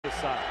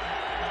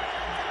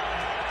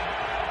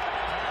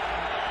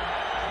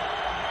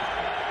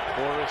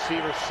Four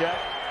receiver set.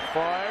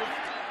 Favre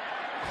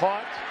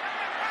caught.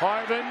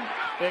 Harvin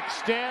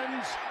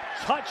extends.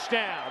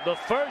 Touchdown. The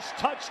first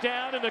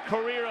touchdown in the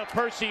career of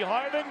Percy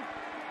Harvin.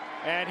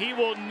 And he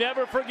will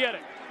never forget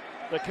it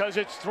because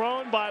it's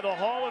thrown by the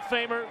Hall of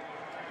Famer,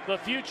 the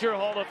future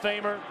Hall of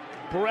Famer,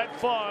 Brett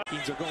Favre.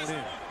 Teams are going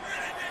in.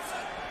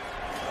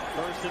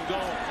 First and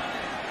goal.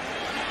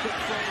 Quick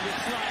throw to the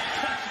slot.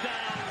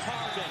 Touchdown,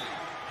 Harvin.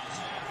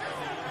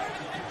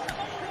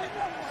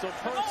 So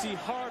Percy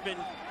Harvin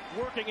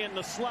working in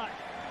the slot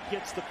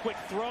gets the quick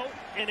throw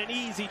and an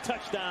easy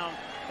touchdown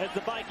as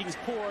the Vikings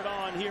pour it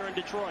on here in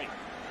Detroit.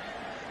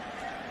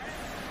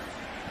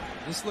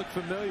 This looked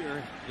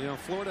familiar. You know,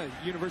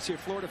 University of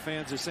Florida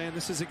fans are saying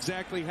this is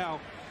exactly how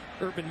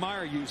Urban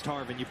Meyer used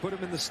Harvin. You put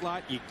him in the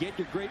slot, you get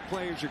your great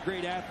players, your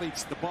great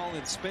athletes, the ball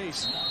in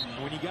space.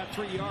 And when you got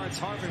 3 yards,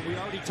 Harvin, we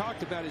already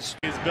talked about his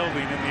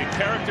building and the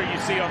character you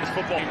see on this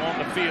football team on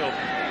the field.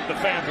 The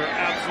fans are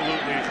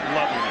absolutely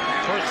loving it.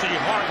 Percy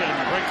Harvin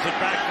brings it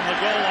back from the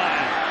goal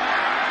line.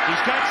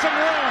 He's got some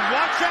room.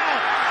 Watch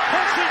out.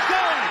 Percy's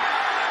going.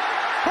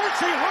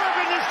 Percy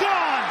Harvin is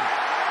gone.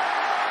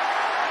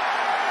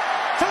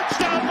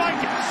 Touchdown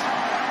Vikings.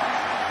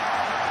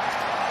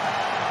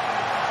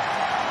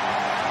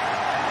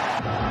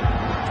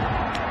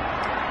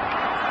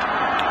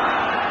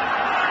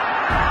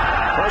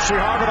 Percy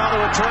Harvin on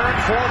the return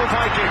for the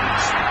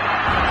Vikings.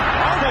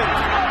 Harvin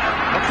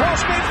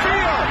across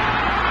midfield.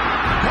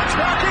 Cuts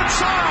back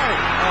inside.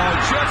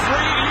 Jeff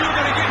Reed, you're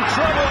going to get in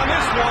trouble on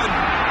this one.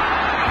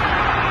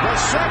 The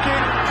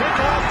second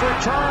kickoff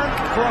return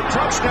for a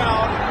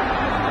touchdown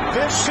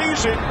this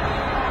season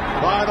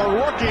by the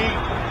rookie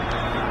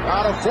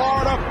out of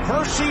Florida,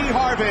 Percy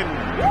Harvin.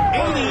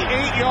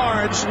 88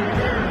 yards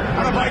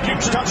and a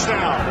Vikings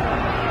touchdown.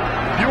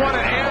 You want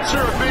to answer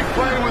a big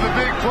play with a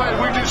big play.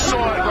 We just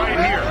saw it right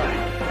here.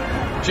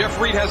 Jeff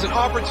Reed has an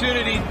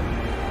opportunity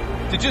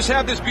to just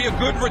have this be a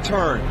good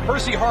return.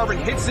 Percy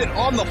Harvin hits it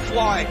on the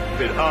fly.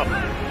 It up.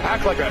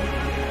 Act like a...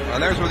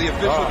 And there's where the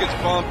official gets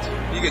bumped.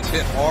 He gets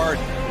hit hard.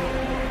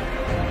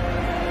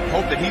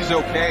 Hope that he's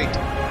okay.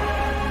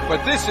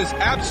 But this is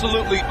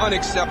absolutely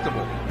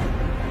unacceptable.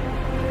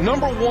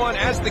 Number one,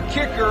 as the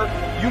kicker,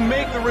 you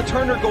make the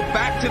returner go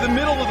back to the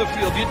middle of the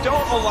field. You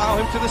don't allow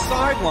him to the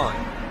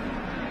sideline.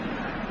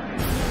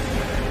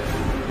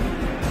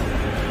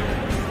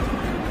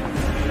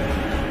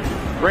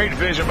 Great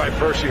vision by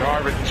Percy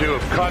Harvin, too,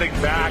 of cutting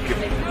back.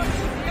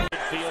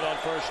 Field on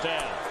first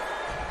down.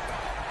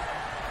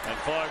 And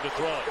Favre to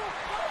throw.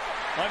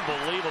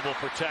 Unbelievable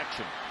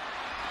protection.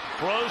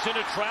 Throws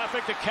into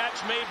traffic. The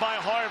catch made by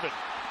Harvin.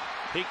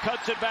 He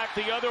cuts it back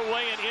the other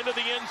way and into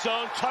the end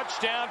zone.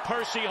 Touchdown,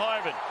 Percy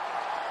Harvin.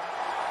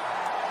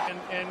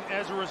 And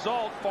as a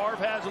result, Favre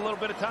has a little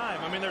bit of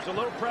time. I mean, there's a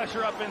little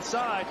pressure up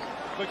inside,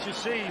 but you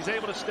see he's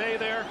able to stay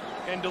there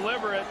and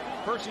deliver it.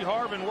 Percy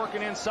Harvin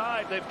working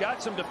inside. They've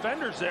got some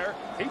defenders there.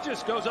 He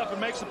just goes up and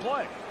makes the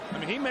play. I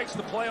mean, he makes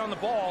the play on the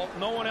ball.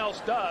 No one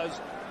else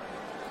does.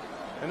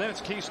 And then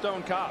it's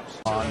Keystone Cops.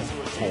 On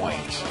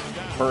point.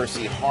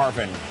 Percy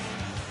Harvin,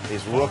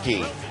 his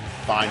rookie,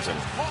 finds him.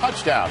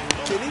 Touchdown.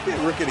 Can he be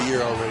Rookie of the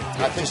Year already?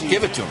 I think just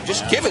give it to him.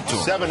 Just give it to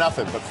him.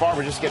 7-0, but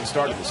Favre just getting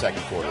started the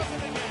second quarter.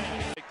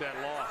 Take that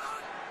loss.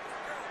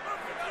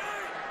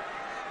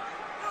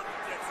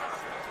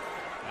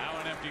 Now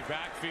an empty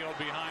backfield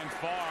behind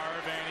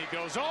Favre, and he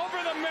goes over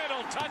the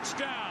middle.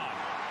 Touchdown.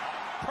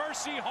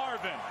 Percy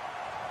Harvin.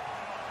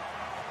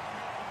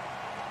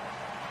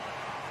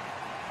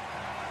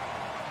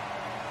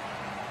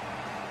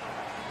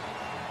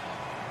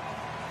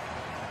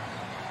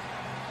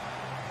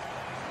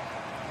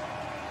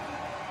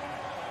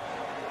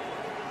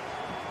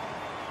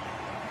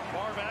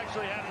 Favre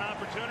actually had an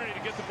opportunity to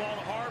get the ball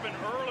to Harvin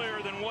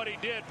earlier than what he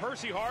did.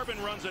 Percy Harvin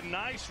runs a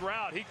nice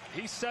route.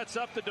 He sets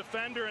up the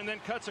defender and then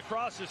cuts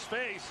across his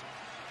face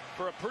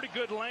for a pretty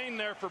good lane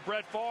there for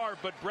Brett Favre,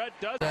 but Brett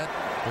does that.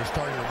 They're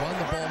starting to run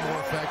the ball more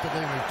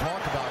effectively. We've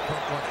talked about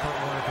what Kurt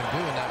Warner can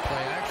do in that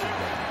play action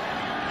game.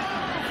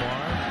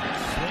 Favre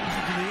slings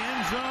it to the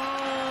end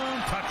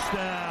zone.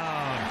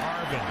 Touchdown,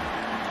 Harvin.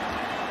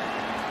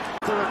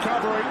 The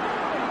recovery.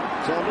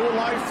 So new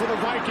life for the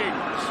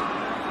Vikings.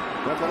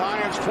 At the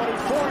Lions'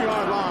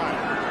 24-yard line.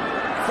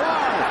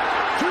 Favre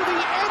to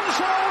the end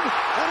zone,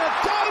 and a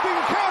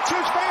diving catch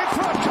is made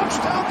for a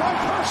touchdown by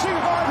Percy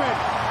Harvin.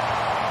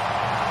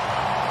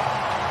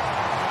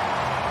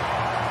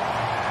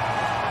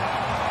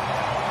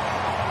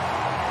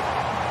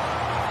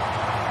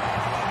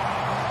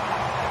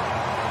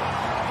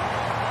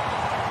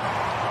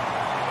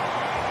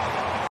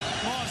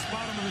 Cross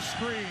bottom of the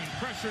screen.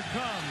 Pressure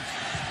comes.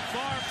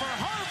 Favre for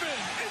Harvin.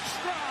 In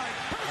stride.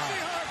 Percy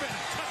Harvin.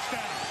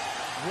 Touchdown.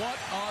 What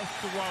a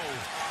throw.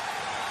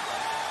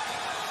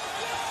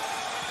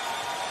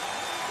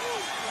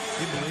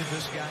 You believe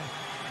this guy?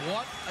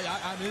 What?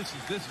 I mean, this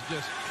is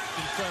just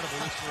incredible,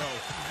 this throw.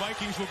 The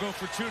Vikings will go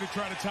for two to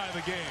try to tie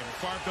the game.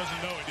 Favre doesn't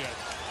know it yet.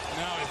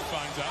 Now he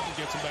finds out and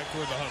gets him back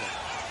toward the huddle.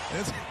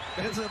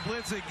 It's a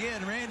blitz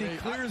again. Randy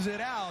clears it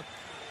out.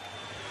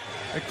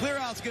 The clear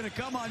out's going to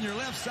come on your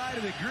left side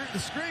of the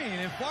screen,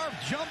 and Favre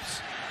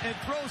jumps and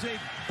throws a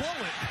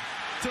bullet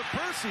to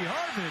Percy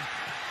Harvin.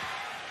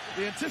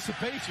 The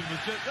anticipation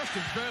was just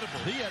incredible.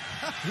 He had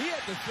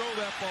to throw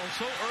that ball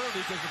so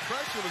early because the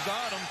pressure was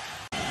on him.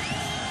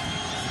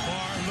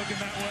 Favre looking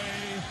that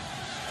way,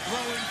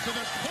 throwing to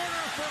the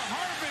corner for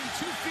Harvin,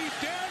 2 feet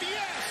down.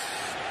 Yes,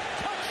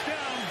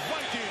 touchdown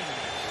Vikings.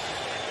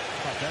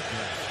 How about that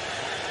throw?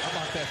 How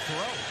about that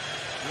throw?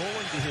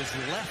 Rolling to his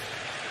left.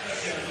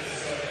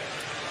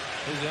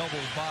 His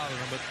elbow's bothering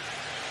him, but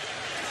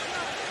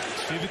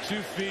see the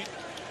 2 feet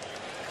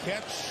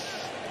catch.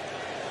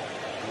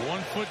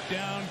 1 foot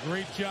down.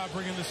 Great job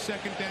bringing the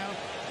second down.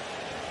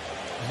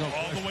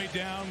 All the way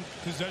down.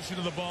 Possession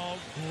of the ball.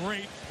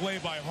 Great play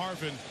by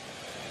Harvin,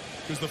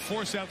 because the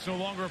force out's no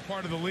longer a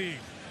part of the league,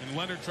 and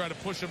Leonard tried to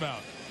push him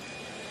out.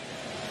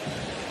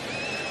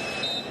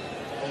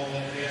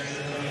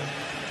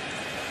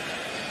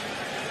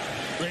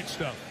 Great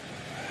stuff.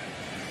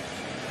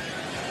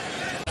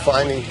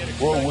 Finding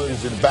Roy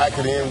Williams in the back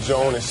of the end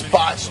zone in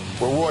spots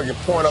where Roy can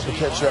point up and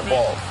catch that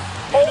ball.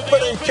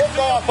 Opening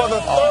kickoff of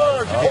the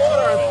third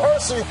quarter, and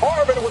Percy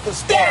Harvin with the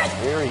start.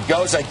 Here he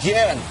goes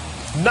again.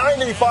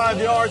 95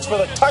 yards for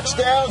the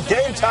touchdown.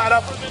 Game tied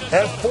up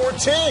at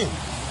 14.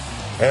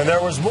 And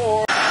there was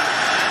more.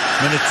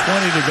 Minute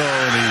 20 to go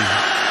in the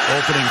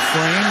opening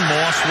frame.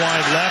 Moss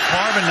wide left.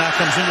 Harvin now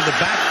comes into the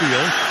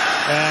backfield,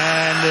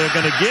 and they're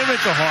going to give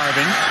it to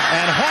Harvin.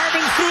 And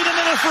Harvin through the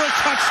middle for a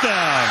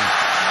touchdown.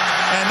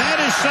 And that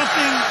is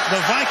something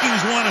the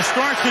Vikings want to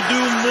start to do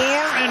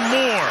more and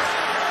more.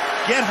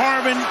 Get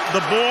Harvin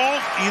the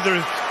ball, either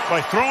by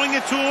throwing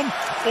it to him,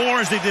 or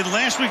as they did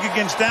last week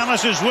against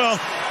Dallas as well,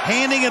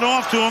 handing it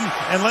off to him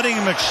and letting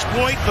him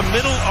exploit the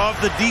middle of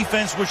the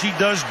defense, which he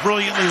does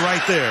brilliantly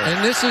right there.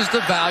 And this is the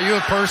value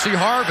of Percy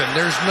Harvin.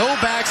 There's no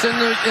backs in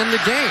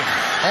the game.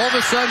 All of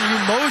a sudden, you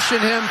motion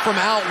him from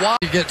out wide.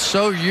 You get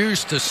so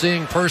used to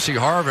seeing Percy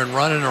Harvin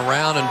running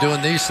around and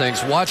doing these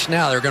things. Watch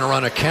now. They're going to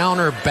run a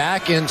counter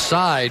back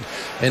inside,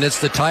 and it's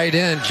the tight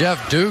end,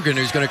 Jeff Dugan,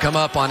 who's going to come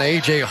up on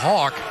A.J.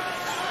 Hawk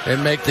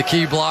and make the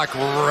key block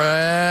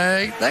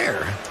right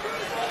there.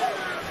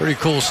 Pretty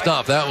cool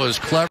stuff. That was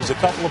clever. A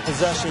couple of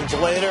possessions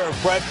later,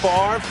 Brett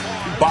Favre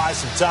buys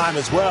some time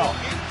as well.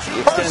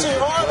 Percy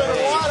Harvin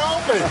wide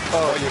open.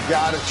 Oh, you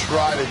got to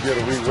try to get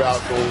a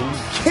reroute going. You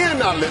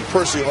cannot let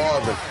Percy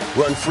Harvin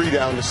run free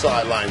down the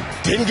sideline.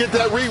 Didn't get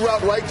that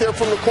reroute right there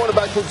from the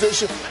cornerback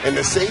position, and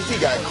the safety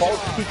got caught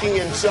peeking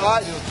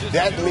inside.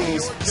 That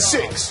means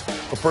 6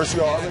 for Percy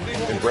Harvin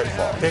and Brett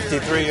Favre.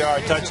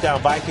 53-yard touchdown.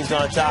 Vikings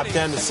on top,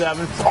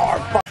 10-7.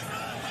 Favre.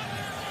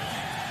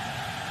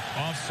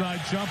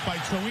 Offside jump by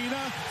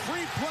Troina.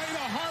 Free play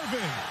to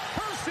Harvin.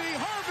 Percy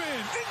Harvin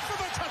in for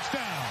the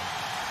touchdown.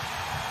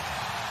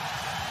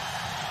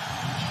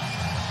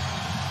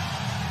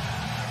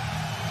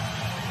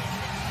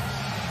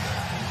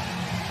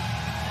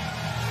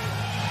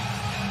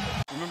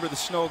 Remember the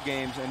snow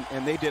games,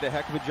 and they did a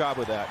heck of a job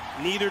with that.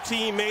 Neither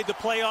team made the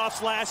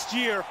playoffs last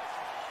year.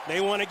 They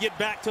want to get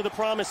back to the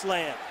promised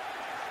land.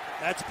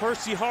 That's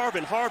Percy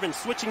Harvin. Harvin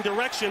switching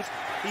directions.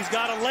 He's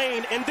got a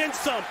lane and then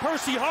some.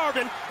 Percy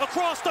Harvin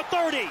across the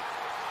 30.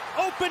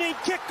 Opening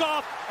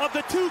kickoff of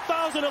the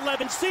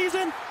 2011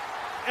 season,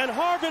 and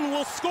Harvin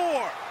will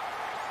score.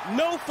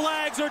 No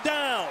flags are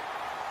down.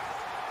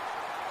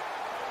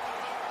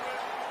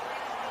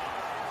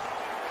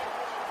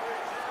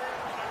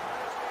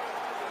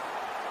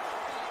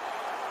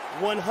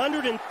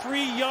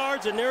 ...103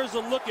 yards, and there's a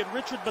look at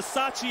Richard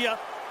Bisaccia,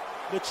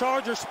 the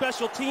Chargers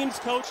special teams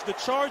coach. The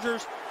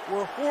Chargers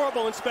were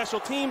horrible in special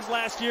teams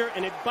last year,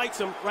 and it bites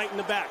them right in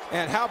the back.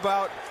 And how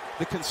about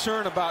the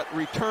concern about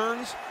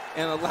returns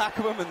and a lack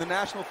of them in the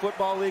National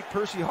Football League?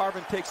 Percy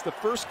Harvin takes the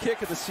first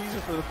kick of the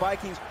season for the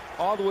Vikings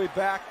all the way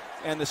back,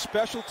 and the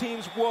special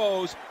teams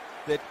woes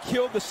that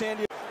killed the San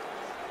Diego.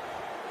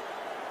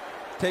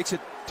 Takes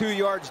it 2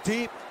 yards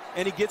deep,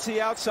 and he gets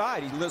the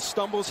outside. He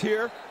stumbles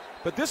here,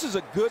 but this is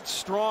a good,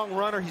 strong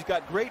runner. He's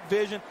got great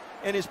vision,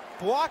 and his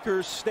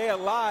blockers stay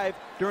alive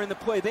during the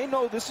play. They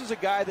know this is a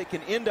guy that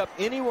can end up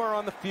anywhere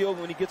on the field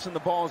when he gets in the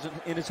balls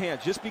in his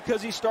hands. Just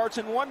because he starts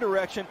in one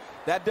direction,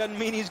 that doesn't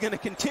mean he's going to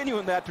continue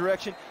in that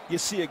direction. You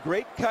see a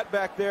great cut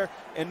back there,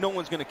 and no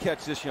one's going to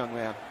catch this young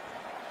man.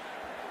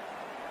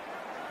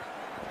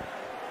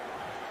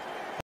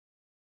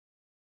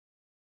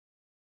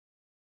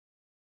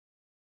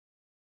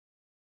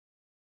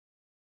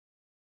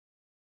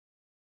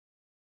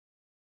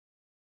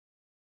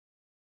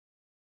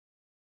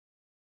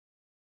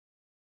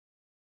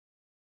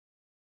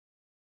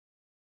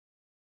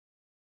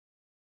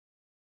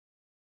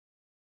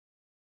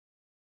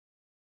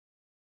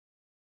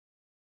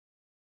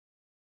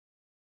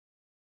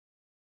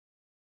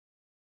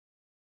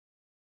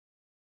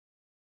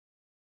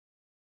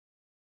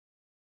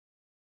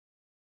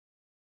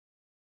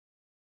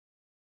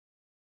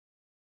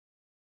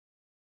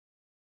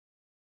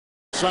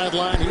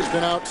 Sideline. He's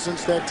been out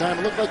since that time.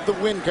 It looked like the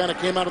wind kind of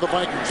came out of the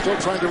Vikings. Still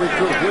trying to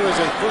recruit. Here is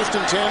a 1st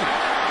and 10.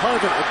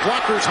 Harvin with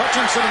blockers.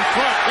 Hutchinson in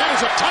front. That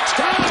is a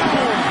touchdown!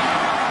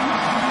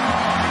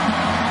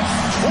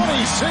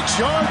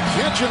 6-yard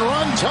catch and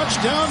run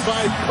touchdown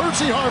by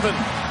Percy Harvin.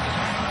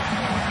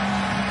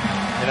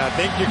 And I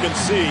think you can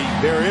see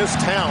there is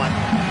talent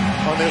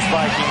on this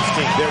Vikings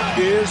team.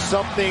 There is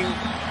something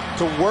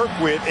to work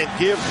with and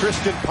give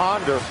Tristan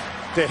Ponder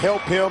to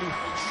help him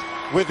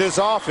with his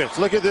offense.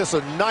 Look at this,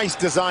 a nice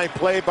design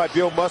play by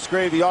Bill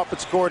Musgrave, the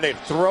offense coordinator.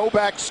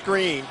 Throwback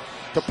screen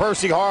to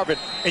Percy Harvin,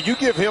 and you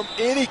give him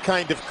any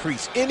kind of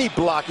crease, any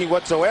blocking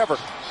whatsoever,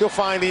 he'll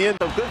find the end.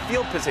 A good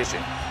field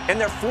position, and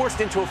they're forced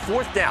into a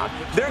 4th down.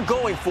 They're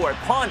going for it.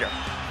 Ponder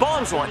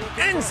bombs one,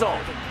 end zone.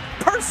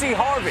 Percy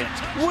Harvin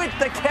with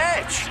the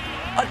catch.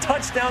 A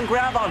touchdown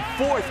grab on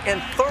 4th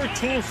and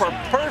 13 for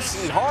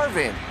Percy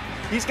Harvin.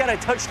 He's got a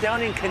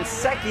touchdown in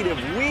consecutive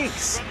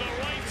weeks.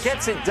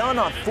 Gets it done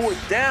on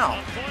 4th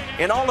down.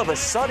 And all of a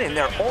sudden,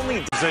 they're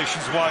only...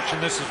 Organization's watching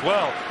this as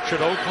well.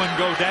 Should Oakland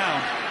go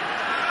down?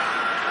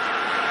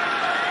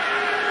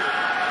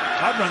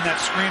 I'd run that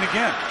screen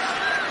again.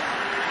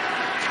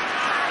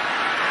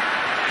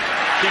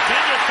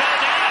 Defender fell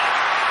down.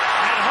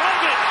 And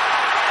Harvin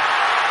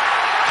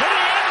to the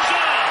end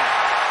zone.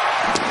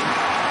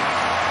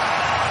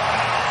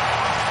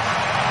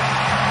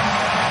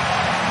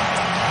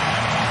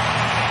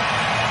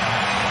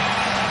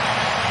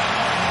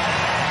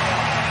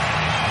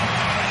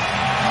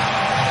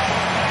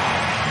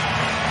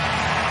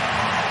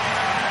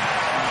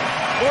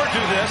 Or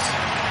do this.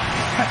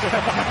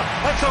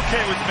 That's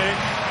okay with me.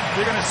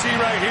 You're going to see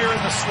right here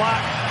in the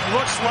slot,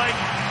 looks like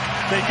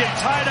they get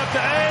tied up.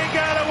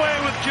 Got away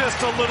with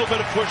just a little bit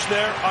of push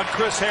there on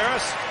Chris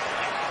Harris.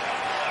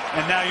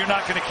 And now you're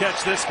not going to catch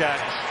this guy.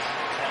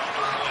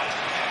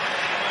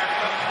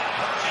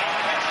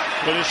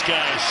 Well, this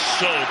guy is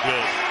so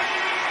good.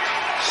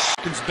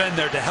 He's been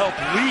there to help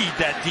lead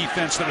that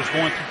defense that was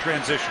going through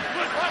transition.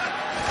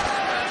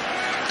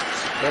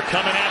 They're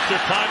coming after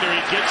Ponder.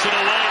 He gets it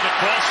away. The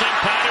crossing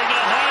pattern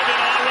to Harvin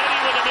already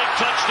with a big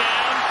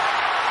touchdown.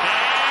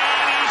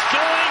 And he's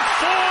going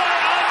for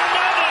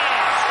another.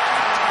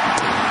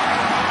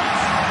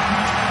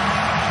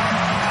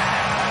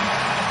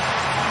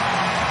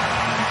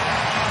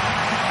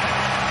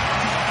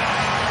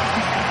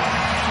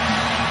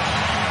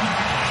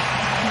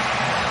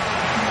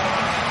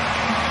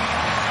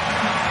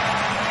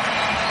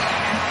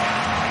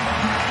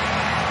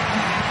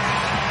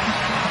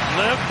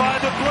 Live by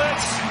the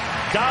blitz,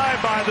 die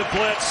by the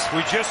blitz.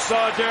 We just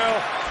saw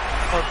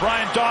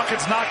Brian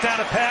Dawkins knock down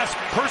a pass.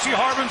 Percy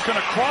Harvin's going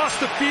to cross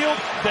the field.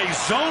 They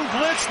zone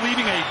blitz,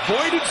 leaving a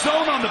voided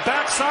zone on the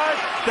backside.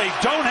 They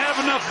don't have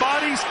enough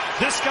bodies.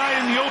 This guy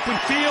in the open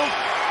field.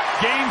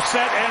 Game,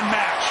 set, and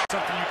match.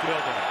 Something you could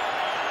build on.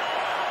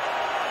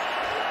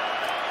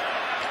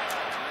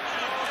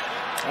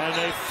 And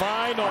they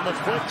find on the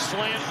quick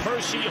slant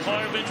Percy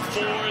Harvin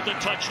for the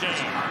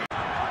touchdown.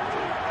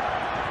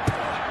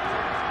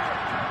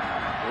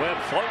 Webb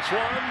floats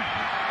one,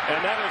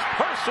 and that is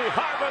Percy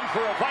Harvin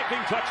for a Viking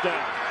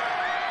touchdown.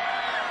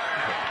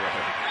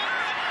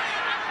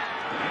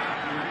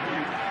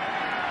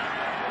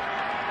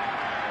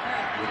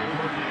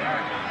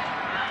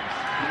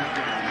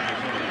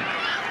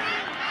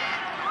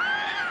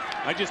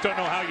 I just don't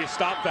know how you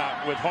stop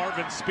that with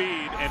Harvin's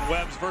speed and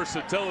Webb's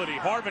versatility.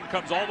 Harvin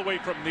comes all the way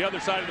from the other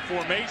side of the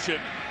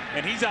formation,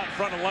 and he's out in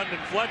front of London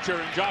Fletcher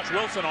and Josh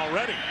Wilson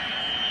already.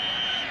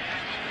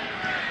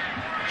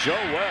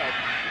 Joe Webb.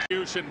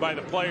 By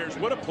the players.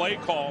 What a play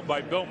call by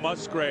Bill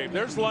Musgrave.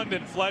 There's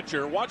London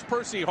Fletcher. Watch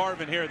Percy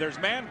Harvin here. There's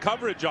man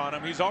coverage on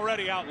him. He's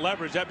already out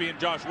leveraged, that being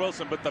Josh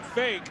Wilson, but the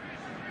fake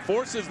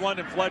forces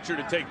London Fletcher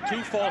to take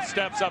 2 false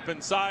steps up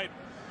inside.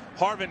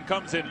 Harvin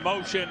comes in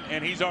motion,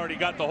 and he's already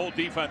got the whole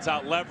defense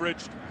out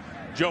leveraged.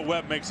 Joe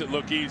Webb makes it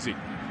look easy.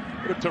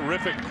 What a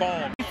terrific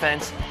call.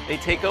 Defense, they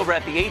take over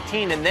at the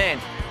 18, and then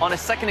on a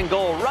 2nd and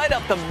goal right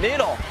up the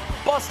middle,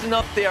 busting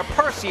up there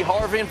Percy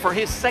Harvin for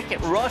his 2nd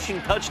rushing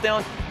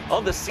touchdown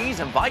of the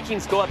season.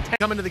 Vikings go up 10.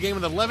 Coming to the game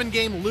with an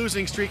 11-game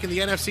losing streak in the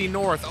NFC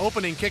North.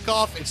 Opening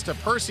kickoff, it's to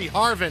Percy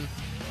Harvin.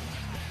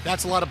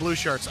 That's a lot of blue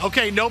shirts.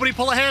 Okay, nobody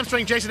pull a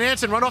hamstring. Jason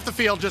Hansen, run off the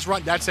field. Just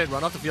run. That's it.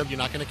 Run off the field. You're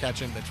not going to catch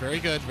him. That's very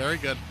good. Very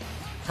good.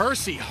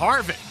 Percy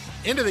Harvin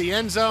into the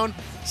end zone.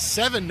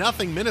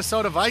 7-0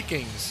 Minnesota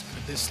Vikings.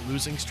 Could this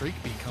losing streak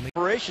be coming?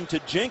 To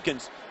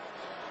Jenkins.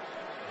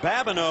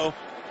 Babineau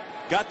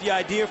got the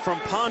idea from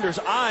Ponder's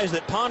eyes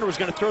that Ponder was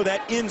going to throw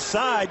that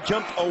inside,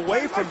 jumped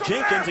away from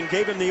Jenkins and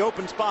gave him the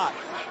open spot.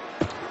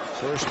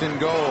 1st and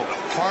goal.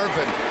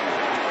 Harvin.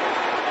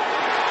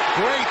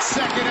 Great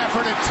 2nd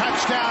effort and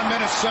touchdown,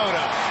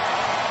 Minnesota.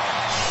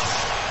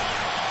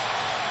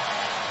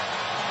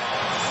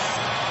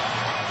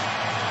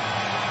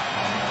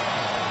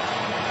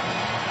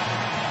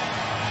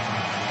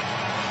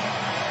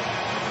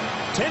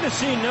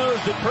 Tennessee knows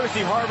that Percy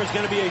Harvin is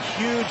going to be a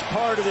huge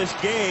part of this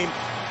game,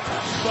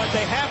 but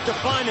they have to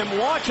find him.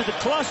 Watch at the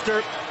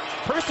cluster.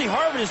 Percy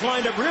Harvin is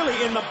lined up really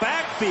in the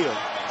backfield,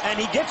 and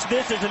he gets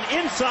this as an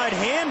inside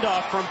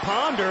handoff from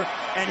Ponder,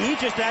 and he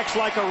just acts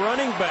like a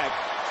running back.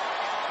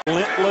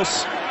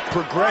 Relentless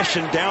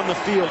progression down the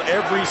field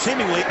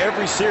seemingly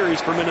every series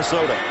for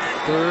Minnesota.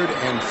 3rd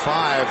and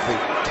 5. The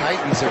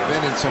Titans have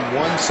been in some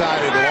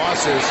one-sided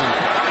losses, and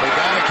they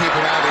got to keep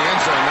it out of the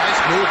end zone.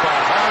 Nice move by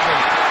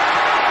Harvin.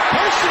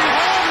 Percy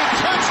Harvin,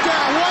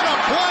 touchdown! What a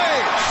play!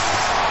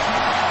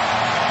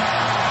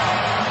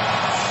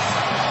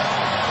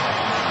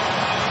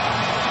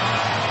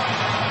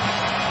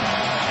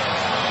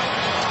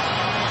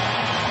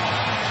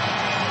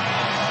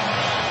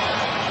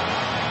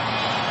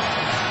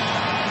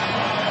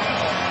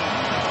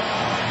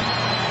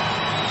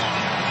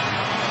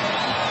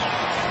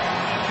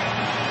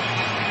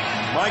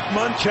 Mike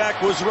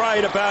Munchak was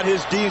right about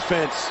his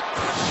defense.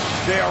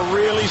 They are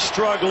really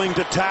struggling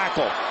to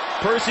tackle.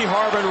 Percy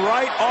Harvin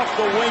right off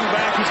the wing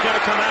back. He's going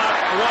to come out.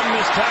 1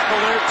 missed tackle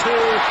there, 2,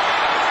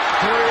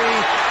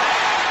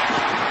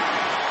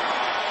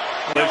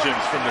 3.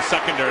 Collisions from the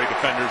secondary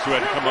defenders who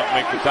had to come up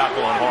and make the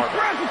tackle on Harvin.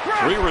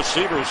 3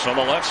 receivers on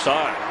the left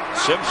side.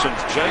 Simpson,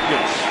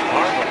 Jenkins,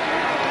 Harvin.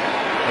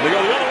 And they go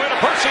the other way to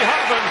Percy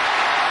Harvin.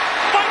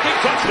 Viking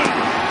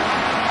touchdown.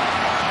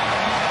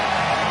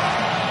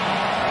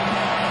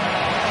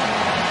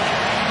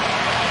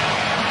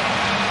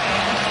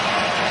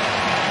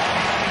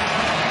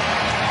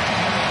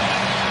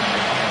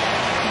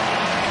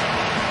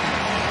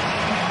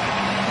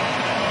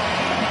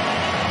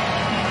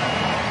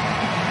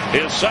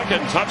 His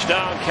 2nd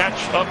touchdown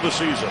catch of the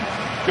season.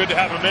 Good to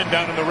have him in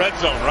down in the red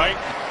zone, right?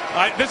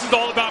 This is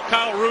all about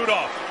Kyle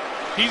Rudolph.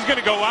 He's going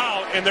to go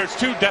out, and there's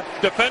 2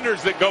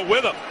 defenders that go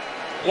with him.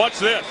 Watch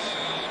this.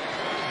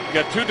 You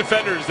got 2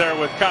 defenders there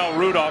with Kyle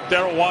Rudolph,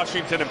 Darrell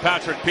Washington, and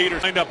Patrick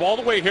Peterson. Lined up all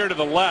the way here to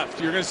the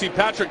left. You're going to see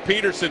Patrick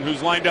Peterson,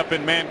 who's lined up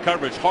in man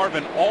coverage.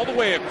 Harvin all the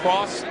way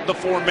across the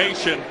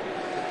formation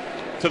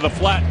to the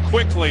flat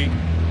quickly.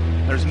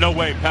 There's no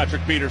way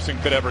Patrick Peterson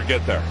could ever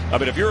get there. I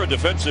mean, if you're a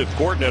defensive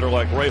coordinator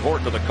like Ray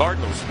Horton of the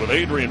Cardinals with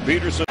Adrian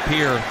Peterson.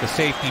 Here, the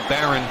safety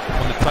Barron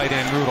on the tight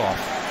end Rudolph.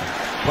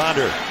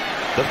 Ponder,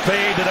 the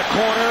fade to the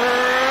corner.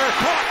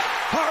 Caught.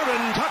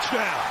 Harvin,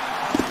 touchdown.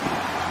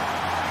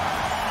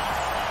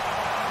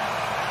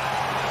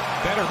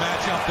 Better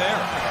matchup there.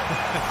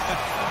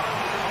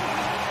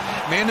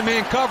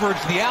 Man-to-man coverage.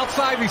 The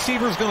outside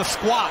receiver is going to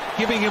squat,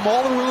 giving him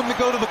all the room to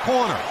go to the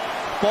corner.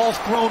 Ball's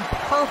thrown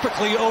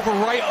perfectly over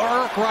right,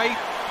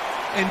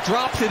 and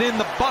drops it in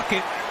the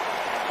bucket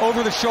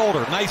over the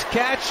shoulder. Nice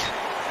catch,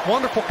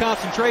 wonderful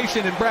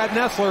concentration, and Brad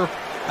Nessler,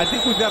 I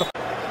think we've got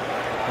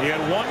a... He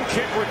had 1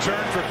 kick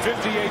return for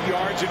 58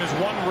 yards in his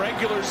 1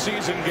 regular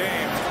season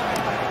game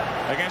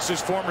against his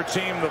former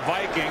team, the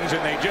Vikings,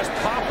 and they just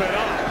pop it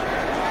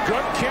up.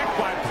 Good kick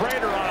by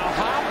Prater on a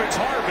hop. It's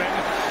Harvin,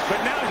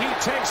 but now he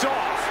takes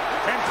off,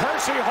 and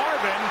Percy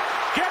Harvin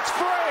gets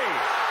free.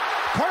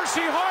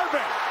 Percy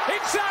Harvin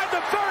inside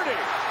the 30.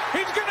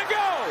 He's going to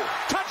go.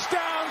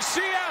 Touchdown,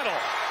 Seattle.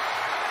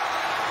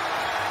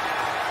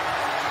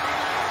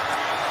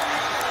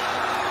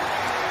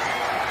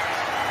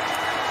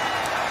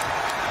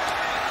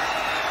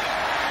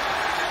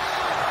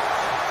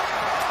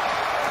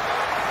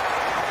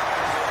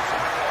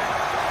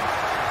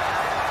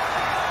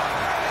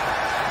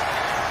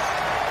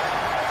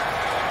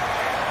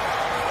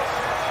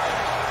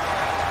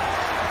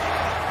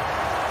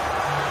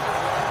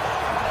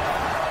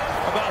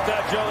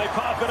 Joe, they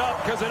pop it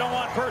up because they don't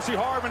want Percy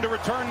Harvin to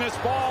return this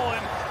ball,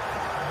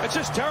 and it's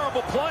just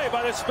terrible play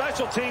by the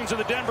special teams of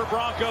the Denver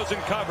Broncos in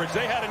coverage.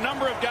 They had a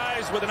number of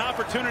guys with an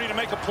opportunity to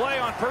make a play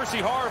on Percy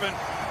Harvin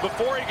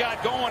before he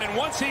got going, and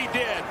once he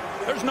did,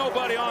 there's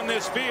nobody on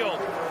this field.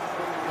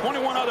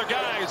 21 other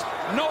guys,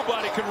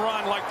 nobody can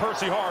run like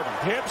Percy Harvin.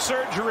 Hip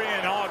surgery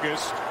in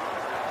August.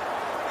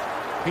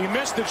 He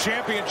missed the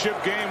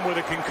championship game with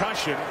a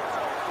concussion.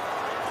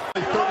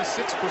 36%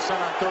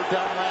 on 3rd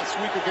down last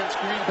week against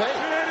Green Bay.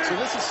 So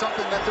this is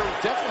something that they're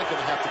definitely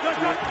going to have to do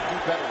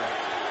better at.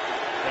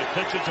 They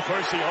pitch it to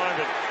Percy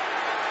Harvin.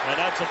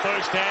 And that's a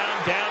 1st down.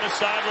 Down the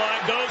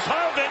sideline goes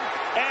Harvin.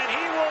 And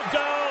he will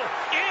go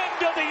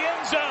into the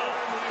end zone.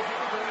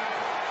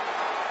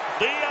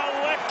 The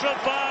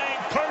electrifying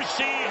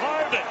Percy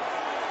Harvin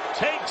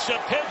takes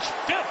a pitch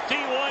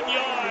 51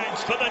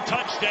 yards for the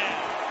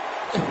touchdown.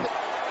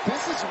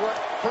 This is what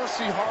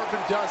Percy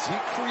Harvin does. He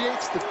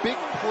creates the big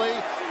play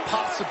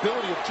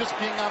possibility of just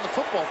being on the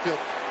football field.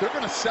 They're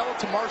going to sell it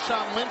to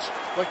Marshawn Lynch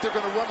like they're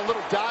going to run a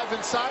little dive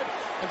inside.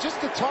 And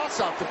just the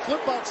toss out, the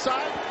flip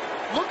outside,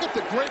 look at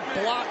the great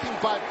blocking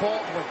by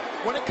Baldwin.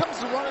 When it comes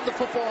to running the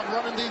football and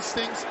running these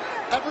things,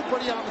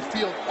 everybody on the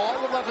field,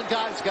 all 11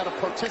 guys got to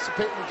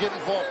participate and get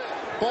involved.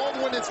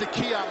 Baldwin is the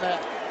key on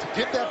that, to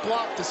get that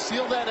block, to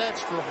seal that edge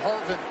for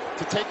Harvin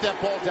to take that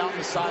ball down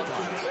the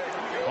sidelines.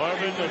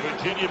 Harvin, the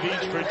Virginia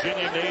Beach,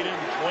 Virginia native,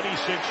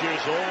 26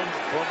 years old,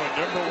 former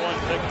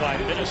 #1 pick by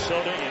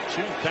Minnesota in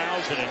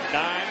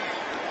 2009.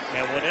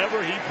 And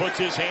whenever he puts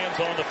his hands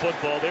on the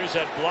football, there's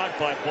that block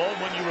by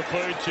Baldwin you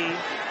referred to.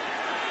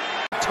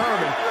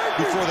 Determined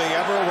before they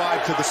ever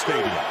arrive to the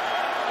stadium.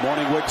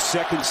 Morningwood's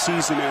 2nd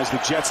season as the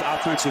Jets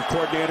offensive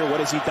coordinator.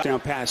 What has he done? Down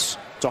pass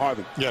to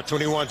Harvin. Yeah,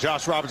 21,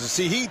 Josh Robinson.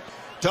 See, he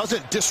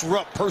doesn't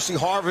disrupt Percy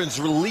Harvin's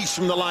release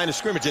from the line of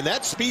scrimmage. And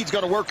that speed's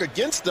going to work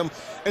against them.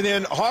 And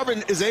then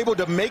Harvin is able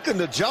to make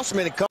an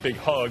adjustment and come. Big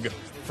hug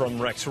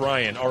from Rex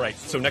Ryan. All right,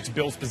 so next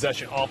Bills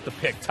possession off the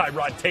pick.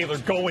 Tyrod Taylor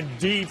going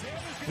deep.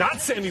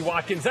 Not Sammy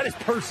Watkins. That is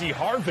Percy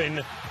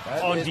Harvin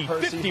on the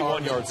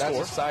 51-yard score.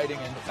 That's exciting,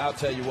 and I'll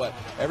tell you what,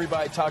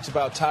 everybody talks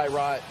about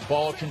Tyrod,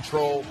 ball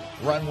control,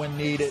 run when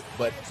needed,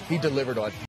 but he delivered on